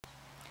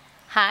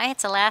Hi,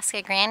 it's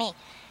Alaska Granny.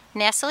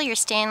 Nestle your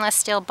stainless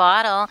steel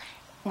bottle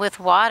with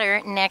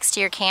water next to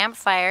your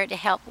campfire to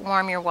help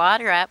warm your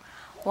water up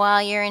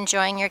while you're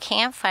enjoying your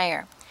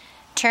campfire.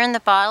 Turn the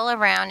bottle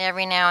around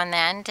every now and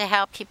then to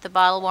help keep the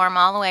bottle warm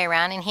all the way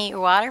around and heat your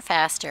water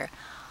faster.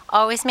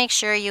 Always make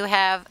sure you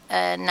have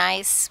a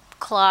nice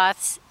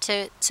cloth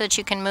so that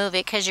you can move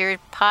it, because your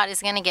pot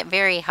is going to get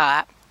very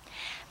hot.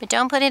 But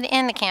don't put it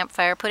in the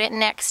campfire, put it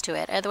next to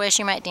it, otherwise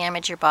you might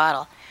damage your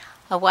bottle.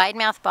 A wide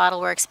mouth bottle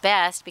works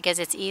best because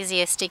it's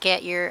easiest to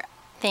get your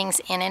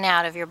things in and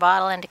out of your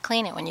bottle and to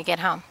clean it when you get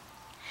home.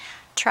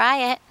 Try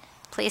it.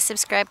 Please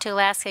subscribe to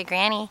Alaska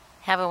Granny.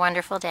 Have a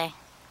wonderful day.